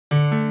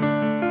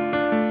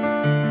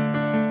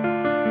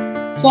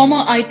Former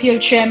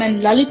IPL chairman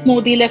Lalit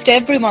Modi left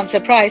everyone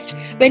surprised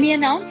when he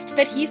announced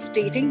that he's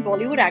dating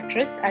Bollywood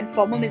actress and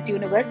former Miss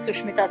Universe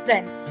Sushmita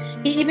Sen.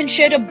 He even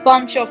shared a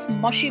bunch of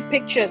mushy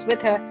pictures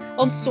with her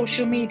on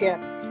social media.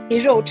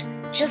 He wrote,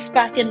 "Just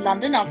back in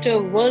London after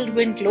a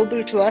whirlwind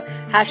global tour,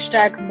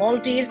 hashtag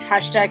Maldives,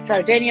 hashtag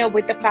Sardinia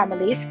with the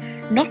families,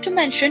 not to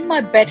mention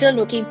my better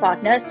looking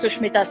partner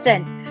Sushmita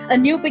Sen. A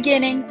new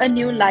beginning, a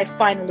new life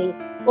finally.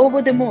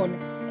 Over the moon.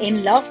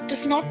 In love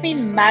does not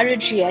mean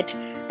marriage yet,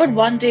 but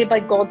one day by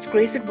God's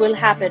grace it will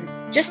happen.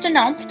 Just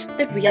announced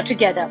that we are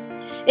together."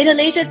 In a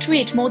later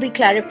tweet, Modi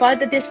clarified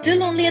that they're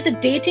still only at the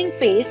dating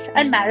phase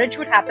and marriage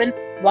would happen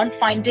one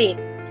fine day.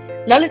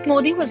 Lalit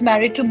Modi was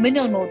married to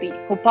Minal Modi,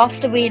 who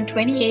passed away in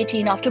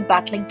 2018 after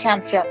battling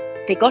cancer.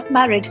 They got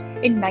married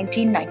in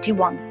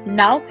 1991.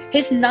 Now,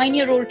 his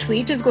 9-year-old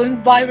tweet is going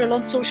viral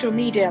on social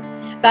media.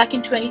 Back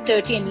in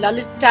 2013,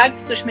 Lalit tagged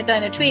Sushmita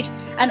in a tweet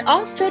and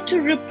asked her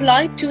to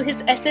reply to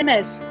his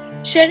SMS.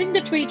 Sharing the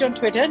tweet on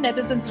Twitter,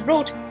 netizens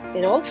wrote,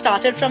 "It all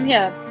started from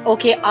here.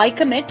 Okay, I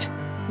commit.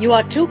 You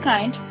are too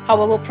kind.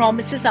 However,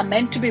 promises are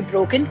meant to be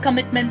broken.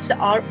 Commitments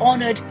are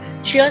honored.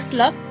 Cheers,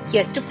 love.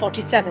 Here's to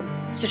 47.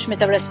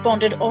 Sushmita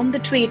responded on the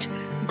tweet,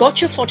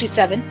 "Got your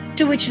 47,"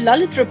 to which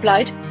Lalit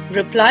replied,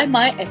 "Reply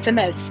my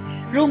SMS."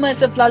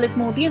 Rumors of Lalit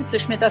Modi and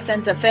Sushmita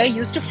Sen's affair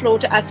used to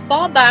float as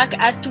far back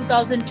as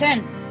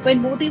 2010,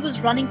 when Modi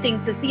was running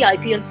things as the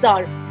IPL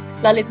czar.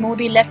 Lalit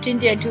Modi left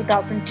India in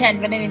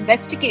 2010 when an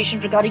investigation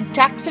regarding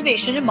tax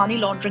evasion and money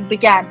laundering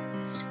began.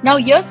 Now,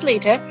 years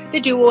later, the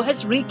duo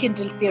has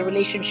rekindled their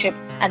relationship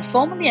and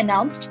formally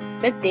announced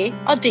that they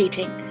are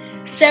dating.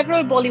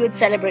 Several Bollywood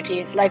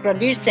celebrities like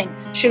Ranveer Singh,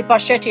 Shilpa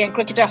Shetty and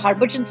cricketer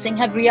Harbhajan Singh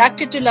have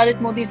reacted to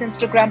Lalit Modi's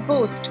Instagram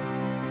post.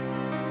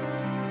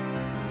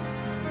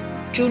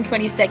 June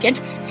 22nd,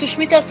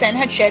 Sushmita Sen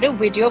had shared a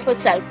video of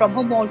herself from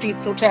her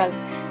Maldives hotel.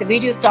 The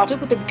video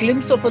started with a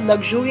glimpse of a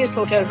luxurious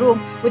hotel room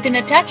with an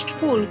attached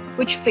pool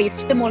which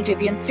faced the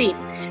Maldivian Sea.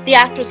 The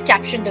actress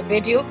captioned the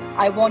video,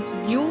 "I want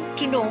you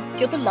to know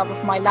you're the love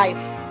of my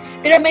life."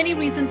 There are many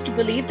reasons to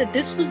believe that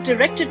this was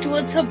directed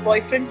towards her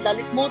boyfriend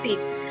Lalit Modi.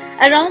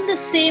 Around the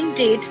same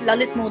date,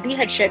 Lalit Modi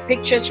had shared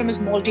pictures from his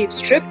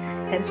Maldives trip,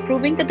 hence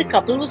proving that the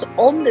couple was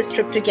on this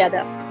trip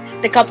together.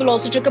 The couple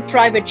also took a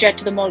private jet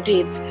to the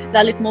Maldives.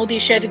 Lalit Modi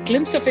shared a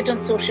glimpse of it on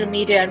social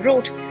media and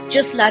wrote,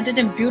 "Just landed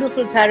in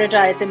beautiful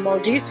paradise in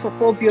Maldives for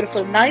 4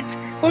 beautiful nights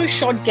for a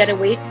short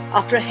getaway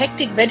after a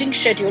hectic wedding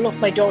schedule of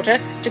my daughter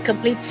to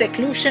complete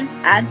seclusion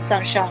and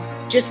sunshine.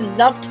 Just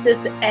loved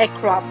this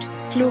aircraft.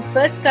 Flew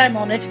first time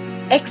on it.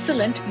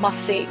 Excellent,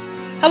 must say."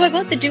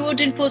 However, the duo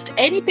didn't post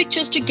any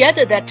pictures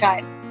together that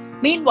time.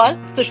 Meanwhile,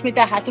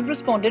 Sushmita hasn't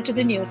responded to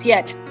the news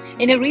yet.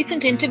 In a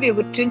recent interview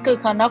with Twinkle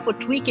Khanna for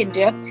Tweak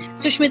India,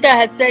 Sushmita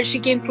has said she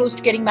came close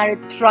to getting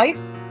married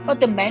thrice, but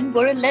the men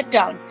were a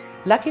letdown.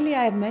 Luckily,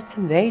 I have met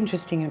some very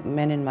interesting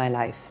men in my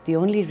life. The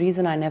only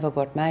reason I never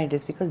got married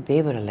is because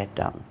they were a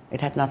letdown. It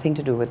had nothing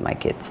to do with my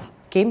kids.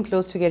 Came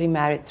close to getting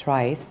married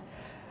thrice.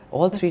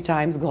 All 3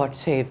 times God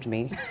saved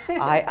me.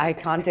 I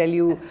can't tell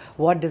you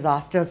what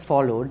disasters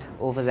followed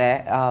over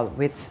there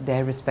with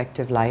their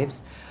respective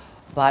lives.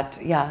 But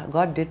yeah,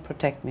 God did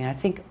protect me. I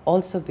think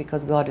also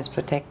because God is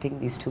protecting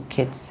these 2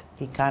 kids.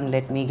 He can't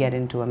let me get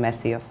into a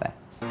messy affair.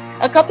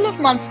 A couple of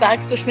months back,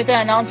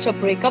 Sushmita announced her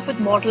breakup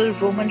with model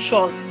Roman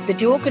Shaw. The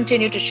duo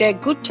continued to share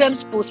good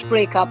terms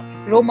post-breakup.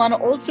 Roman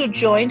also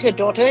joined her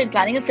daughter in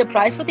planning a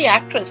surprise for the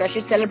actress as she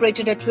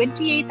celebrated her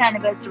 28th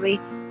anniversary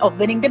of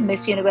winning the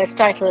Miss Universe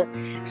title.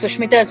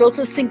 Sushmita is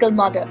also a single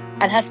mother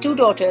and has 2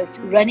 daughters,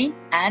 Rani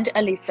and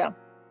Alisa.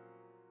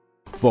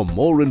 For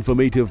more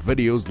informative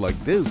videos like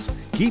this,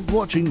 keep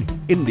watching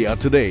India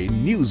Today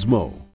News Mo.